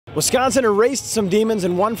Wisconsin erased some demons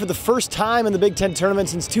and won for the first time in the Big Ten tournament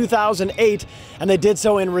since 2008, and they did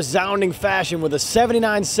so in resounding fashion with a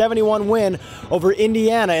 79-71 win over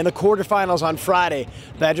Indiana in the quarterfinals on Friday.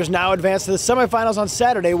 Badgers now advance to the semifinals on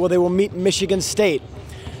Saturday, where they will meet Michigan State.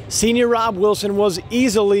 Senior Rob Wilson was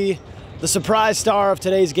easily the surprise star of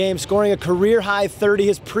today's game, scoring a career-high 30.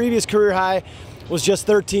 His previous career high was just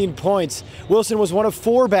 13 points. Wilson was one of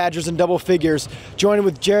 4 Badgers in double figures, joining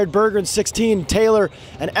with Jared Berggren 16, Taylor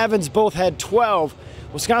and Evans both had 12.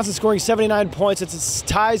 Wisconsin scoring 79 points. It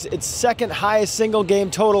ties its second highest single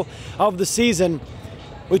game total of the season.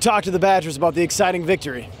 We talked to the Badgers about the exciting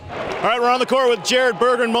victory. All right, we're on the court with Jared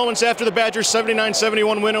Berggren moments after the Badgers'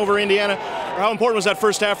 79-71 win over Indiana. How important was that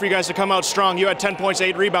first half for you guys to come out strong? You had 10 points,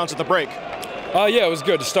 8 rebounds at the break. Yeah, it was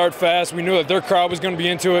good to start fast. We knew that their crowd was going to be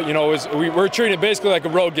into it. You know, we're treating it basically like a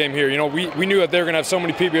road game here. You know, we knew that they were going to have so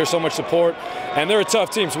many people here, so much support, and they're a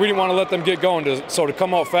tough team, so we didn't want to let them get going. So to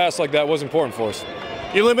come out fast like that was important for us.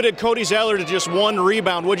 You limited Cody Zeller to just 1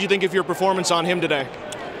 rebound. What did you think of your performance on him today?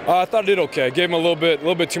 I thought I did okay. Gave him a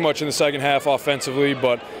little bit too much in the second half offensively,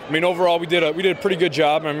 but I mean overall we did a pretty good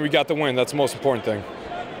job. I mean we got the win. That's the most important thing.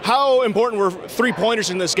 How important were 3-pointers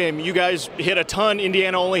in this game? You guys hit a ton.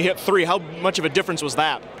 Indiana only hit 3. How much of a difference was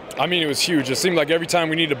that? I mean, it was huge. It seemed like every time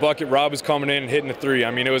we needed a bucket, Rob was coming in and hitting a 3. I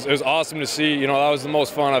mean, it was awesome to see. You know, that was the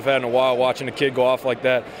most fun I've had in a while, watching a kid go off like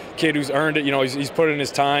that. Kid who's earned it. You know, he's put in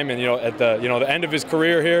his time, and you know, at the end of his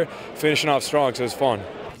career here, finishing off strong. So it was fun.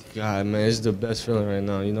 God, man, it's the best feeling right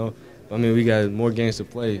now. You know, I mean, we got more games to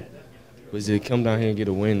play. But to come down here and get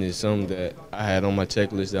a win is something that I had on my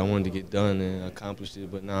checklist that I wanted to get done, and I accomplished it.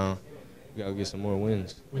 But now we got to get some more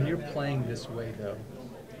wins. When you're playing this way, though,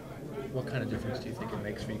 what kind of difference do you think it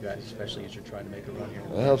makes for you guys, especially as you're trying to make a run here?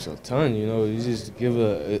 It helps a ton, you know. You just give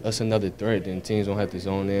us another threat, then teams don't have to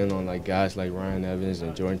zone in on like guys like Ryan Evans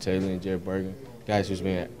and Jordan Taylor and Jared Berggren, guys who's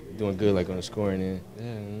been doing good like on the scoring end.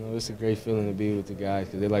 Yeah, you know, it's a great feeling to be with the guys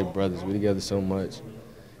because they're like brothers. We're together so much.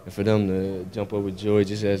 And for them to jump over joy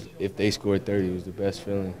just as if they scored 30 was the best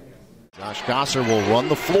feeling. Josh Gosser will run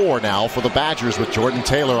the floor now for the Badgers with Jordan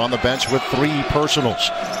Taylor on the bench with 3 personals.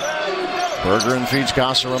 Berggren feeds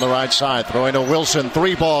Gosser on the right side, throwing to Wilson,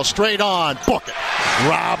 3-ball straight on, book it.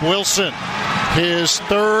 Rob Wilson, his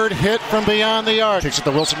 3rd hit from beyond the arc. Kicks it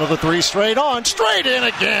to Wilson with a 3 straight on, straight in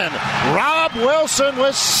again. Rob Wilson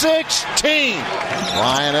with 16.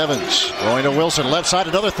 Ryan Evans throwing to Wilson, left side,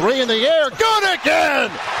 another 3 in the air, good again.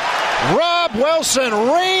 Rob Wilson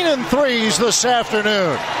raining 3s this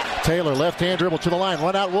afternoon. Taylor, left-hand dribble to the line.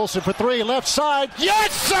 Run out Wilson for 3. Left side.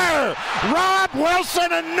 Yes, sir! Rob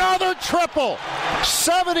Wilson, another triple.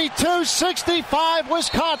 72-65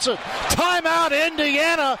 Wisconsin. Timeout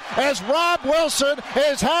Indiana as Rob Wilson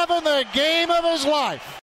is having the game of his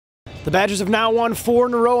life. The Badgers have now won 4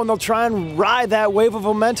 in a row, and they'll try and ride that wave of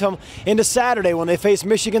momentum into Saturday when they face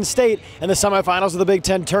Michigan State in the semifinals of the Big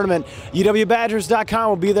Ten tournament. UWBadgers.com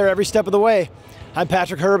will be there every step of the way. I'm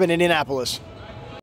Patrick Herb in Indianapolis.